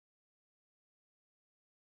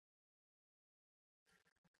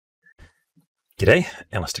G'day,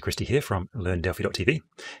 Alister Christie here from LearnDelphi.tv,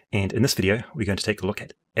 and in this video we're going to take a look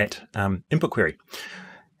at InputQuery.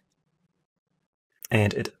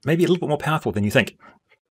 And it may be a little bit more powerful than you think.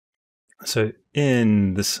 So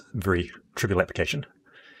in this very trivial application,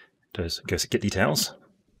 it goes to get details,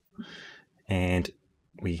 and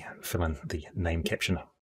we fill in the name caption.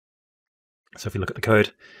 So if we look at the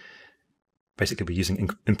code, basically we're using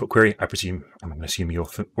InputQuery. I'm going to assume you're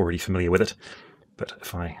already familiar with it, but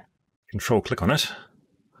if I Control click on it,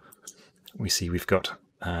 we see we've got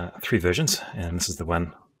 3 versions, and this is the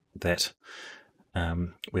one that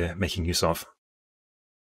we're making use of.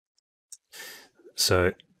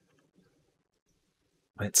 So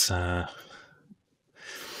let's so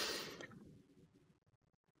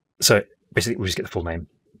basically we just get the full name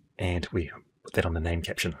and we put that on the name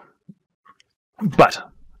caption.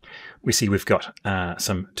 But we see we've got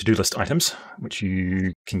some to-do list items, which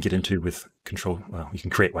you can get into with Control. Well, you can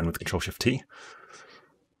create one with Control-Shift-T.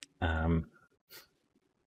 And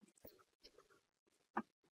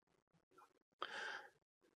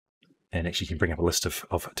actually, you can bring up a list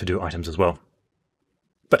of to-do items as well,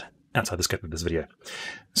 but outside the scope of this video.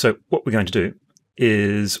 So what we're going to do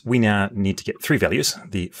is we now need to get 3 values,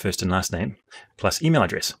 the first and last name, plus email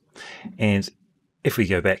address. And if we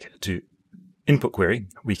go back to InputQuery,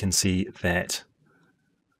 we can see that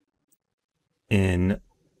in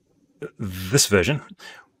this version,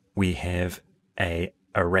 we have an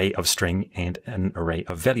array of string and an array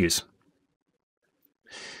of values.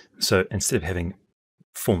 So instead of having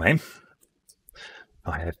full name,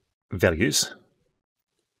 I have values,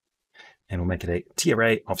 and we'll make it a T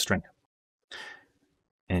array of string.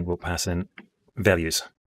 And we'll pass in values.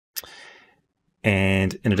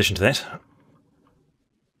 And in addition to that,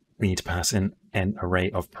 we need to pass in an array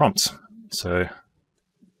of prompts. So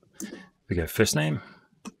we go first name,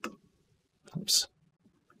 oops,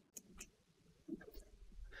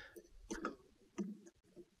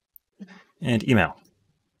 and email.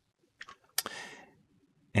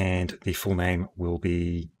 And the full name will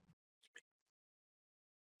be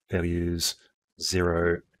values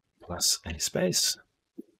 0 plus a space.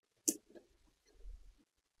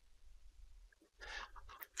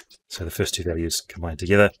 So the first 2 values combined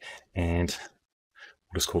together, and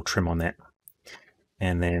we'll just call trim on that.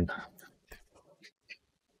 And then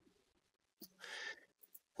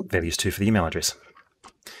values 2 for the email address.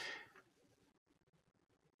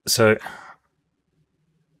 So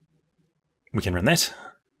we can run that,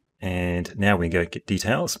 and now we can go get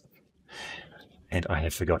details. And I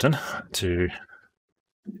have forgotten to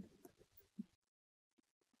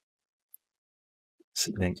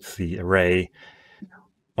select the array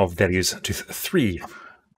of values to 3. So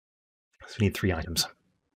we need 3 items.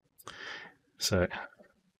 So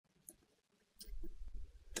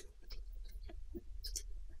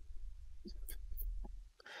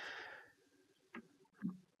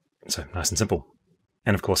nice and simple.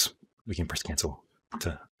 And of course, we can press cancel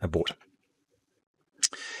to abort.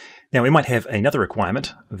 Now we might have another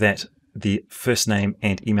requirement that the first name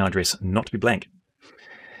and email address not be blank.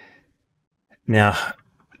 Now,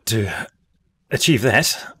 to achieve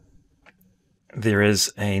that, there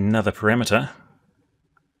is another parameter.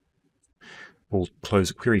 We'll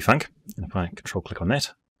close query func, and if I control click on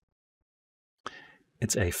that,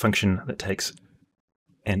 it's a function that takes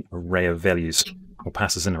an array of values, or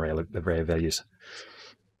passes an array of values.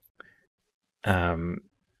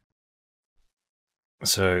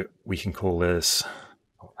 So we can call this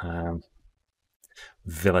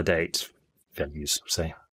validate values,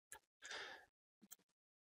 say.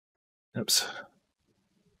 Oops.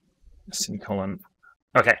 Semicolon.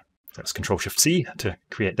 Okay, that's Control-Shift-C to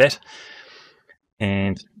create that.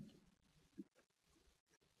 And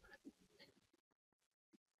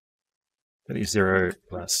values 0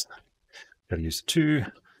 plus values 2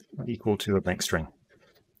 are equal to a blank string.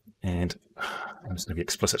 And I'm just going to be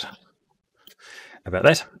explicit about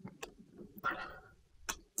that.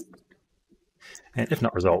 And if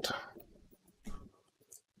not result,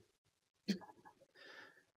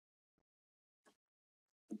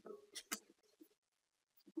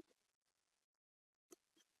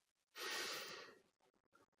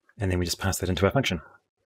 and then we just pass that into our function,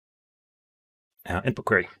 our input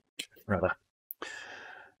query, rather.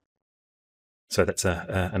 So that's an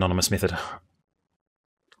anonymous method.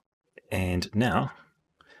 And now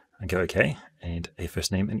I go OK, and a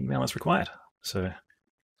first name and email is required. So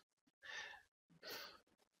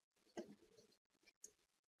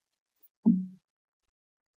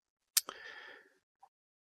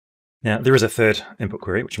now there is a third input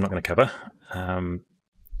query, which I'm not going to cover.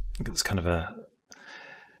 It's kind of a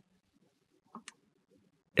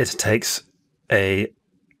it takes a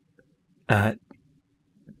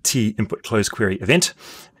T input close query event,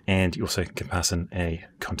 and you also can pass in a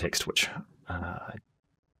context, which I'm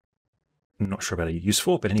not sure about a use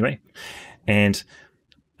for, but anyway. And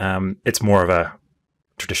it's more of a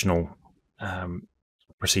traditional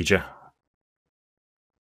procedure.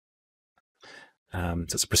 So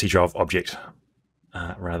it's a procedure of object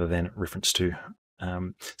rather than reference to.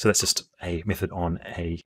 So that's just a method on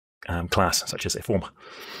a class, such as a form.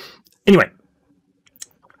 Anyway,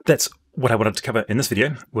 that's what I wanted to cover in this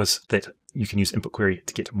video, was that you can use InputQuery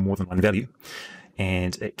to get more than one value.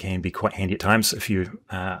 And it can be quite handy at times if you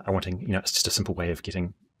are wanting, it's just a simple way of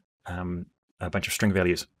getting a bunch of string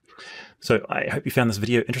values. So I hope you found this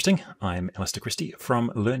video interesting. I'm Alister Christie from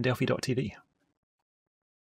LearnDelphi.tv.